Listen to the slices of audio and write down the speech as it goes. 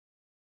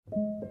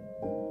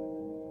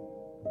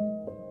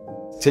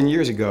10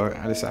 years ago,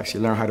 I just actually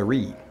learned how to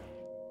read.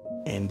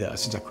 And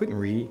since I couldn't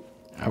read,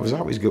 I was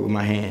always good with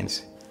my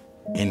hands.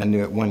 And I knew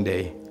that one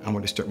day I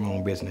wanted to start my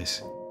own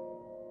business.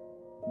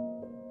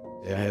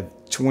 I had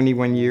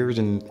 21 years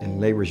in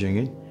labor's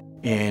union.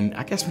 And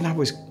I guess when I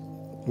was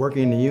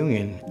working in the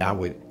union, I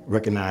would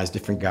recognize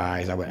different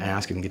guys. I would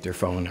ask them to get their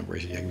phone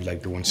numbers,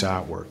 like doing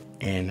side work.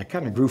 And I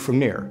kind of grew from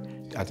there.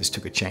 I just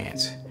took a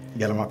chance.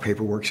 Got all my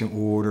paperwork in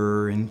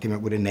order and came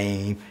up with a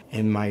name,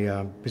 and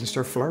my business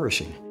started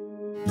flourishing.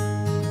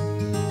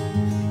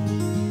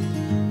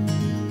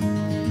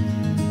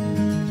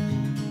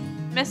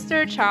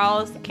 Mr.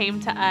 Charles came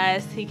to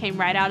us. He came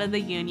right out of the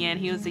union.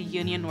 He was a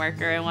union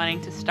worker and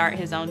wanting to start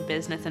his own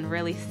business and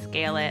really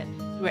scale it.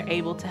 We were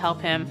able to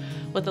help him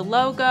with a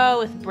logo,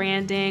 with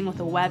branding, with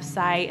a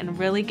website, and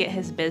really get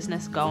his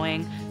business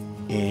going.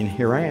 And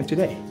here I am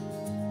today.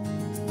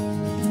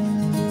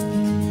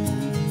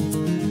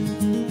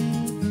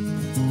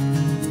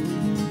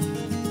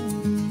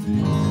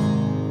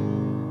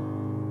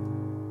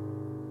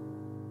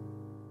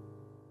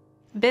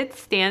 BID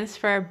stands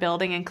for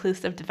Building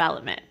Inclusive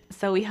Development,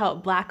 so we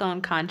help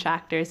Black-owned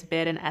contractors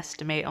bid and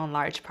estimate on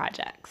large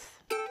projects.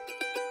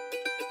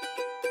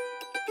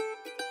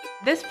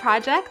 This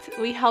project,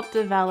 we helped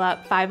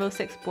develop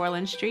 506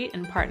 Borland Street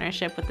in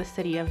partnership with the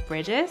City of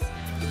Bridges.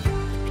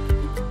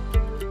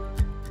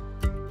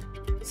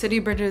 City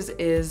of Bridges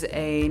is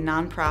a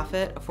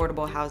nonprofit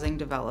affordable housing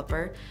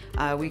developer.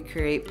 We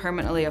create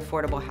permanently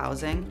affordable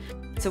housing.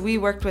 So we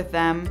worked with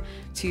them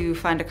to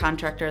find a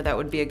contractor that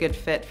would be a good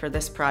fit for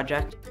this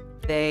project.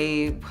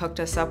 They hooked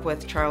us up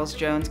with Charles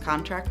Jones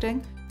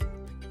Contracting.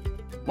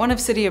 One of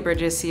City of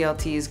Bridges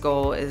CLT's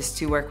goal is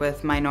to work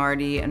with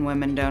minority and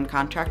women-owned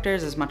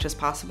contractors as much as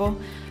possible,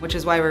 which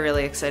is why we're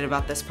really excited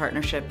about this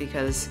partnership,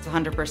 because it's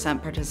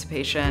 100%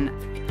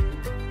 participation.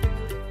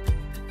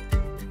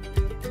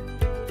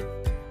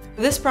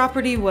 This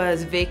property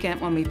was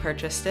vacant when we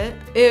purchased it.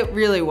 It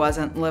really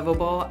wasn't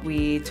livable.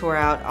 We tore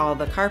out all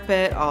the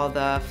carpet, all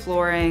the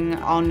flooring,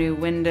 all new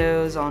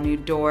windows, all new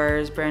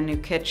doors, brand new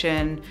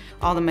kitchen.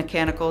 All the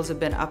mechanicals have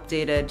been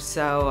updated,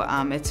 so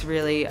it's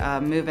really a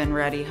move-in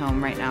ready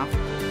home right now.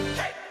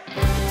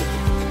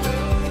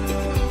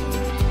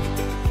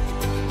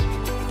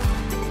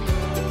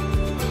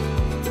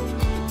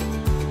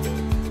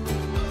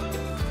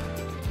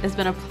 It's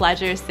been a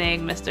pleasure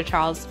seeing Mr.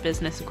 Charles'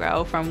 business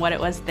grow from what it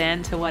was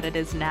then to what it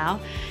is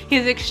now.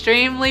 He's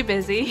extremely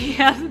busy. He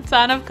has a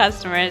ton of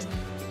customers.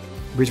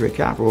 Bridgeway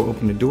Capital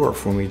opened the door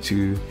for me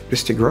to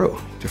grow,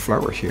 to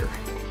flourish here.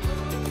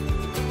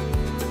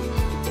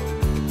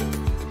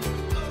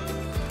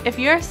 If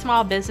you're a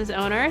small business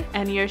owner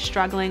and you're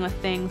struggling with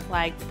things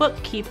like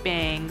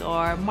bookkeeping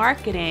or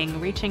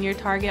marketing, reaching your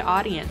target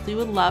audience, we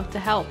would love to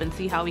help and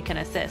see how we can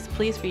assist.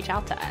 Please reach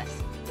out to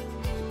us.